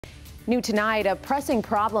New tonight, a pressing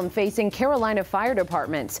problem facing Carolina fire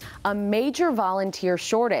departments, a major volunteer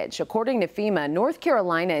shortage. According to FEMA, North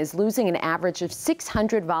Carolina is losing an average of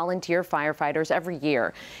 600 volunteer firefighters every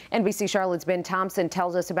year. NBC Charlotte's Ben Thompson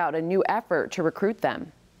tells us about a new effort to recruit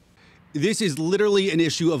them. This is literally an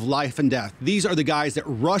issue of life and death. These are the guys that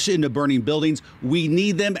rush into burning buildings. We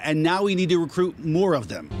need them, and now we need to recruit more of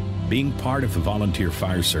them. Being part of the volunteer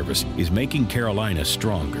fire service is making Carolina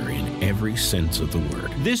stronger in every sense of the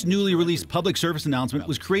word. This newly released public service announcement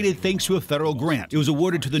was created thanks to a federal grant. It was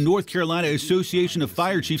awarded to the North Carolina Association of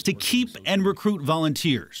Fire Chiefs to keep and recruit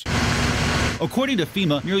volunteers. According to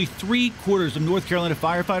FEMA, nearly 3/4 of North Carolina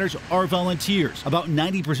firefighters are volunteers. About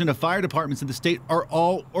 90% of fire departments in the state are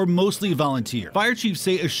all or mostly volunteer. Fire chiefs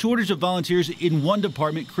say a shortage of volunteers in one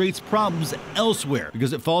department creates problems elsewhere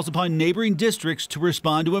because it falls upon neighboring districts to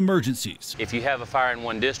respond to emergencies. If you have a fire in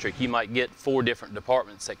one district, you might get 4 different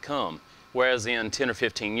departments that come. Whereas in 10 or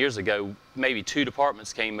 15 years ago, maybe 2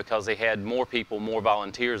 departments came because they had more people, more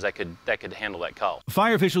volunteers that could handle that call.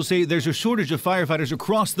 Fire officials say there's a shortage of firefighters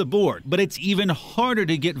across the board, but it's even harder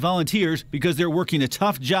to get volunteers because they're working a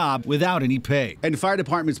tough job without any pay. And fire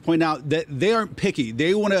departments point out that they aren't picky.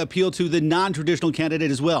 They want to appeal to the non-traditional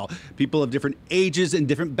candidate as well, people of different ages and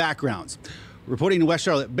different backgrounds. Reporting in West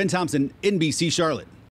Charlotte, Ben Thompson, NBC Charlotte.